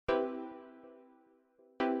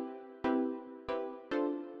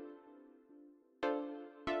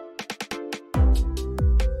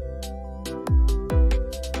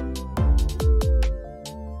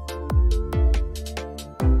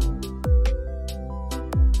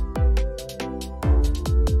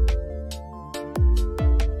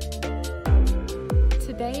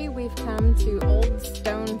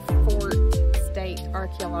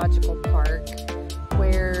archaeological park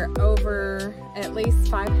where over at least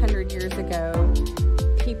 500 years ago,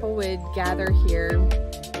 people would gather here,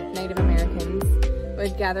 Native Americans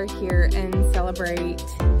would gather here and celebrate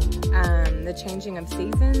the changing of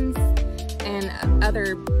seasons and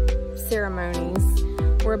other ceremonies.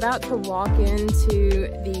 We're about to walk into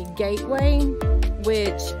the gateway,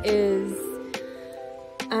 which is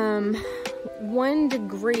 1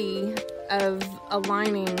 degree of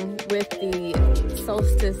aligning with the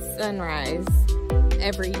solstice sunrise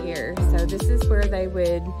every year. So this is where they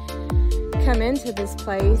would come into this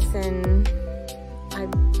place, and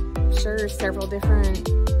I'm sure several different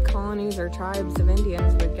colonies or tribes of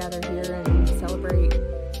Indians would gather here and celebrate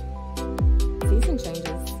season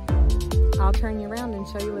changes. I'll turn you around and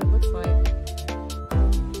show you what it looks like.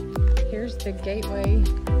 Here's the gateway,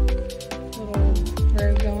 little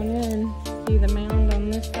road going in. See the mound on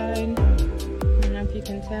this side? I don't know if you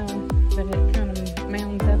can tell, but it kind of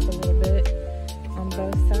mounds up a little bit on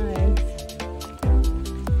both sides.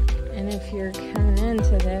 And if you're coming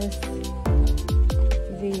into this,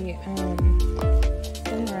 the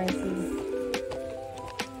sunrise is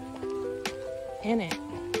in it.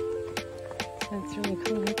 So it's really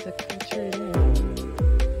cool. It's a cool tree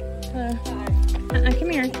there. Hello. Come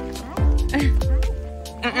here.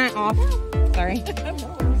 Off. Sorry.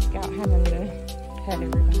 Scout having to pet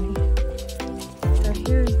everybody. So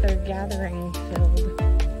here's their gathering field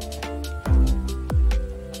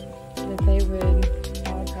that they would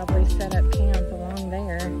all probably set up camp along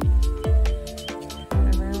there,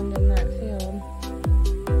 around in that field.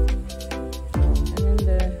 And then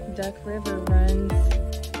the Duck River runs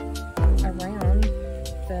around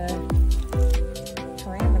the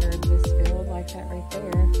parameter of this field, like that right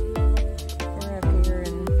there. We're up here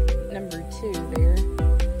in number 2 there.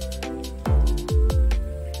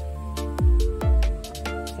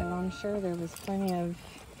 So I'm sure there was plenty of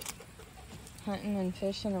hunting and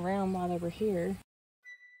fishing around while they were here.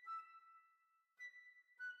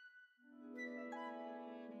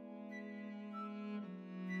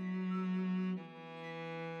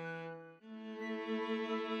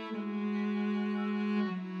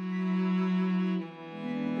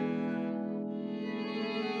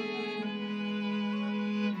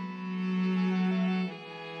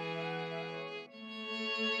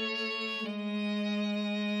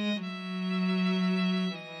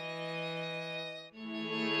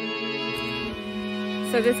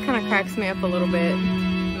 So this kind of cracks me up a little bit,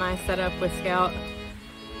 my setup with Scout.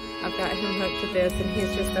 I've got him hooked to this and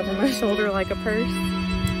he's just over my shoulder like a purse.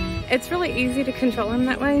 It's really easy to control him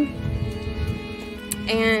that way,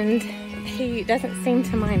 and he doesn't seem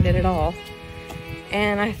to mind it at all.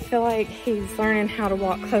 And I feel like he's learning how to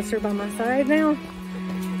walk closer by my side now.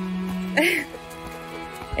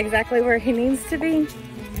 Exactly where he needs to be.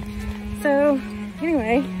 So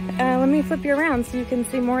anyway, let me flip you around so you can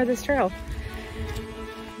see more of this trail.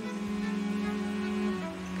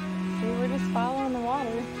 We're just following the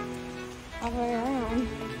water all the way around.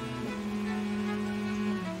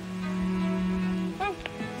 Oh.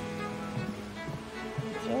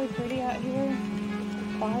 It's really pretty out here,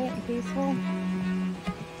 quiet and peaceful.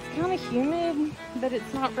 It's kind of humid, but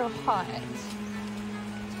it's not real hot.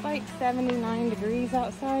 It's like 79 degrees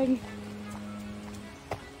outside.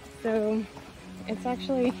 So it's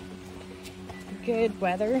actually good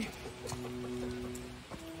weather.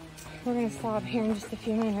 We're gonna stop here in just a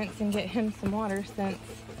few minutes and get him some water, since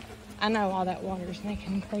I know all that water's making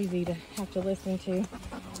him crazy to have to listen to.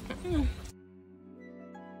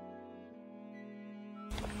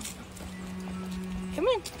 Come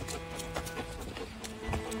on.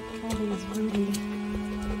 All these rooty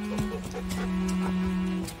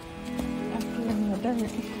up here in the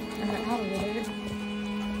dirt, or out of the dirt.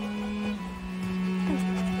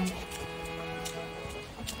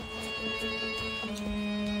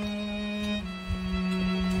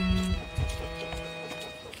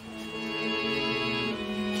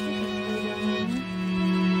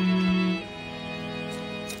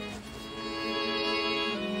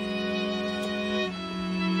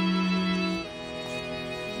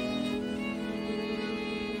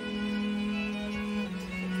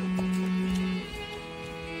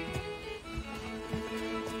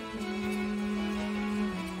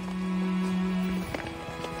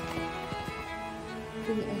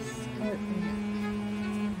 The escarpment.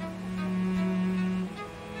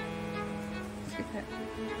 Look at that.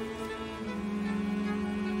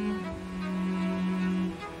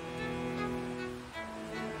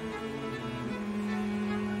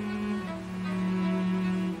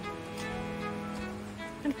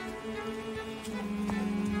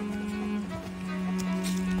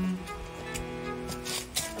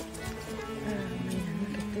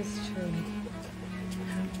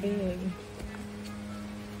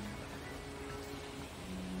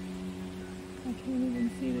 Can't even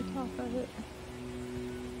see the top of it.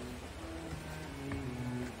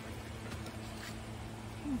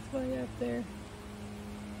 It's way up there.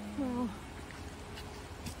 Wow.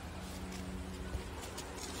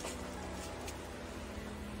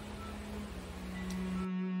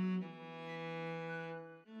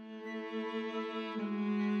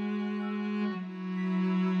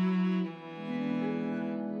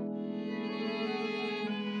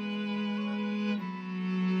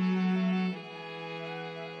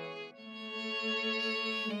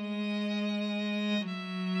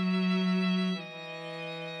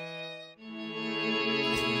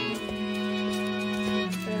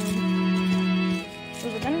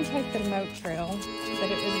 Take the moat trail, but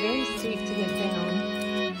it was very steep to get down,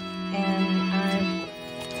 and I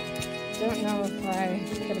don't know if I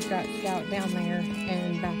could have got Scout down there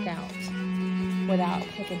and back out without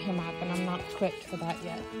picking him up, and I'm not equipped for that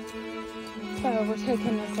yet. So we're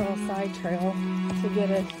taking this little side trail to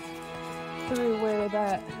get us through where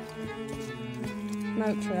that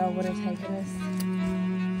moat trail would have taken us,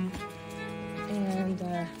 and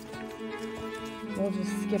we'll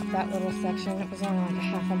just skip that little section. It was only like a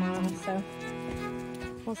half a mile, so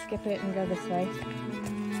we'll skip it and go this way.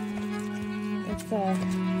 It's a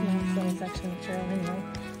nice little section of trail anyway.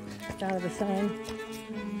 It's out of the sun.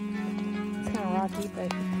 It's kind of rocky,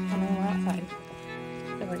 but I mean, we're outside.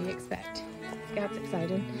 So what do you expect? Scout's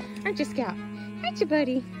excited. Aren't you, Scout? Aren't you,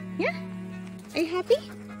 buddy? Yeah? Are you happy?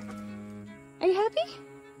 Are you happy?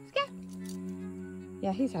 Scout?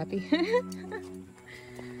 Yeah, he's happy.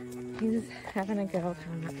 He's having a good old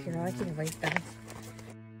time up here. I like he always does.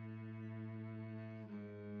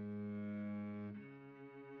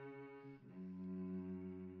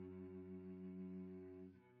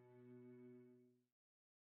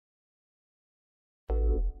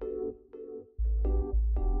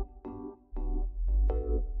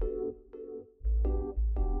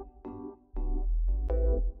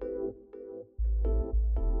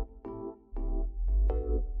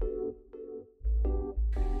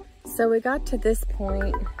 So we got to this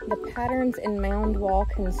point, the patterns in mound wall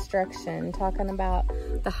construction, talking about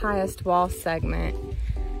the highest wall segment.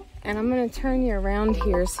 And I'm going to turn you around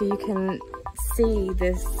here so you can see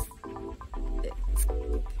this. It's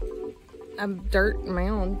a dirt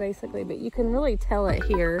mound basically, but you can really tell it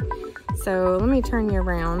here. So let me turn you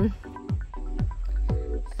around.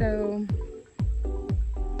 So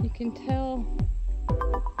you can tell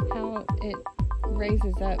how it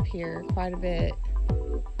raises up here quite a bit.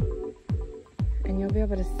 And you'll be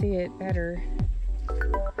able to see it better.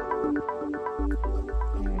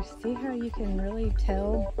 There, see how you can really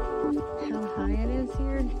tell how high it is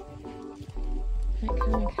here? It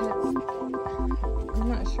kind of cuts. I'm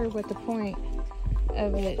not sure what the point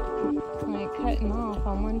of it, like cutting off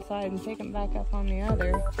on one side and picking back up on the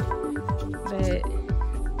other, but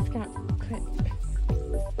it's got cut.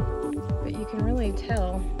 But you can really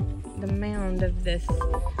tell the mound of this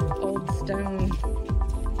old stone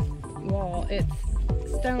wall. It's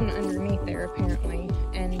stone underneath there apparently,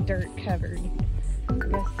 and dirt covered. I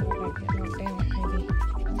guess so it won't get knocked down, maybe.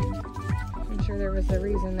 I'm sure there was a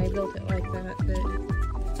reason they built it like that, but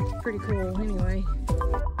it's pretty cool anyway.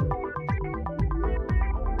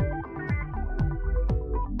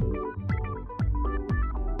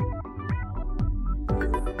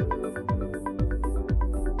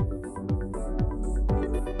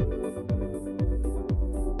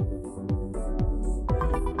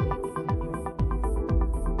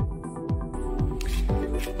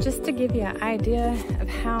 Just to give you an idea of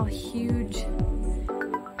how huge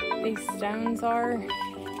these stones are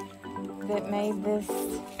that made this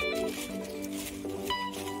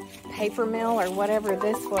paper mill or whatever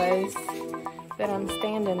this was that I'm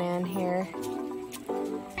standing in here.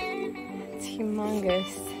 It's humongous.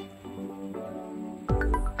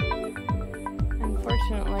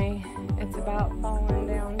 Unfortunately, it's about falling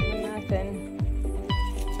down to nothing.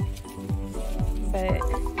 But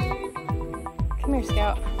come here,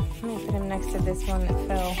 Scout. I'm gonna put him next to this one that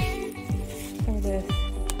fell. Look at this.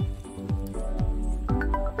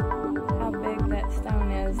 How big that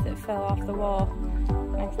stone is that fell off the wall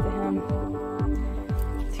next to him.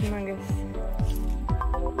 It's humongous.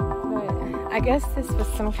 But I guess this was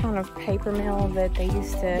some kind of paper mill that they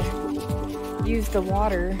used to use the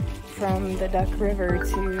water from the Duck River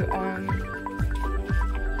to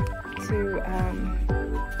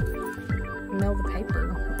mill the paper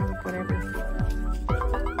or whatever.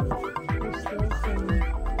 There's still some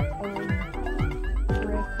old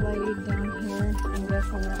brick laid down here. I'm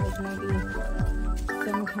guessing that was maybe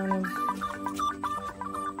some kind of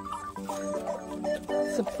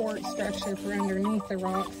support structure for underneath the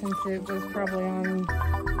rock, since it was probably on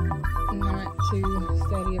not too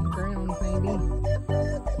steady of ground, maybe.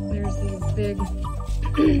 There's these big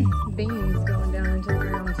beams going down into the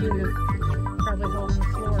ground too, probably holding the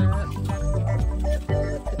floor up.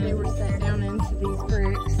 But they were set down into these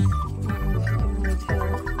bricks. I don't know if you can really tell.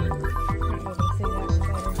 Might be able to see that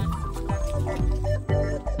better.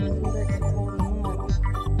 The bricks are holding them up.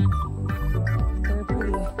 They're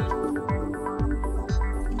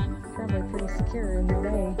probably pretty secure in the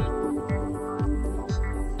day.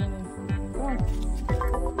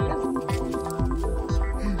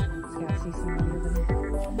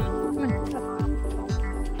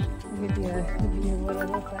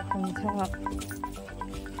 From the top.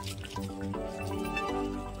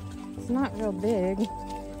 It's not real big,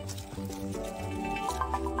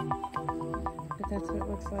 but that's what it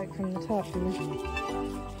looks like from the top here.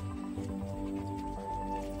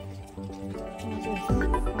 It's just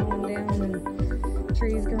falling down and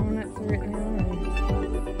trees growing up through it now, and I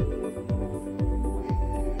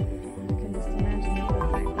can just imagine what it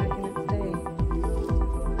looked like back in its day.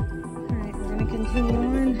 Alright, we're going to continue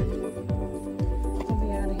on.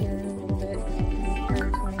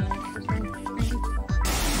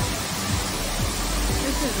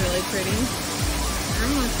 Really pretty. We're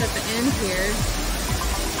almost at the end here.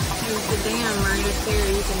 There's the dam right up there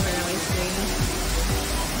you can barely see.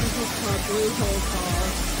 This is called Blue Hole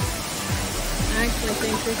Falls. I actually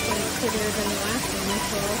think this one's prettier than the last one we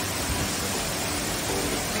saw.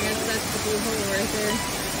 I guess that's the blue hole right there.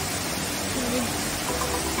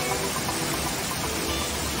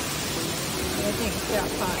 I think it's got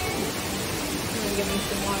hot. I'm gonna give them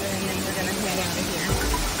some water and then we're gonna head out of here.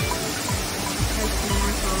 There's some more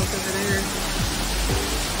falls over there.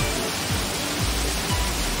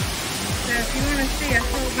 So if you want to see a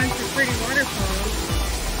whole bunch of pretty waterfalls,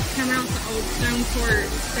 come out to Old Stoneport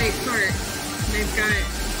State Park. They've got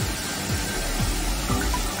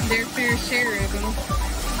their fair share of them.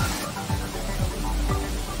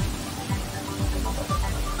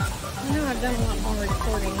 I know I've done a lot more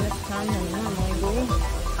recording this time than I normally do.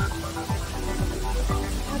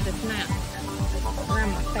 I have this map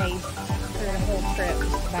around my face for the whole trip,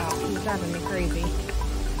 just about. He's driving me crazy.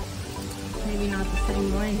 Maybe not the same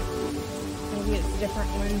way. Maybe it's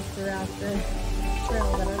different ones throughout the trail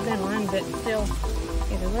that I've been on, but still,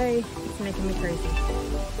 either way, it's making me crazy.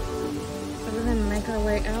 So we're gonna make our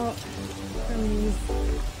way out from these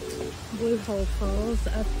Blue Hole Falls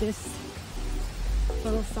up this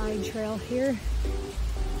little side trail here,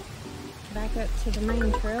 back up to the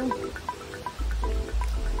main trail.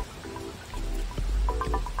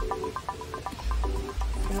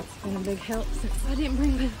 That's been a big help since I didn't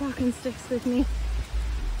bring my walking sticks with me.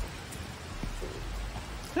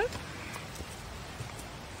 Huh?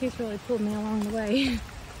 He's really pulled me along the way.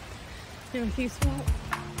 In a few spots.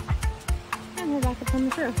 And we're back up on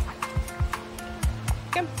the trail.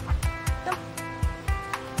 Come. Come.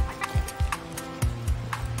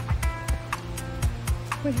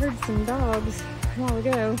 We heard some dogs a while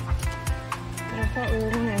ago that I thought we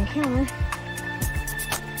were going to encounter.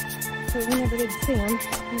 But we never did see them.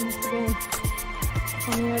 They must have been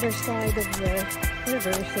on the other side of the river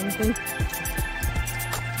or something.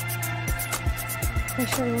 They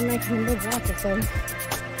sure were making a big racket though.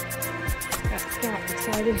 Got Scout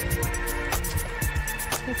excited.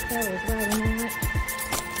 This guy was riding on it.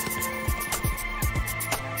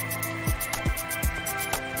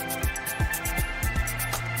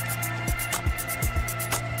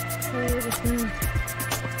 So we're just gonna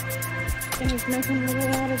finish making our way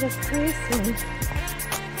out of this place and...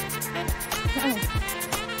 Oh,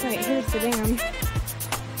 wait, here's the dam.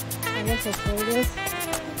 I guess that's where it is.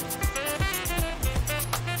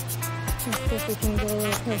 Let's see if we can go a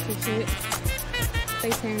little closer to it.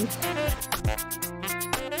 Stay tuned.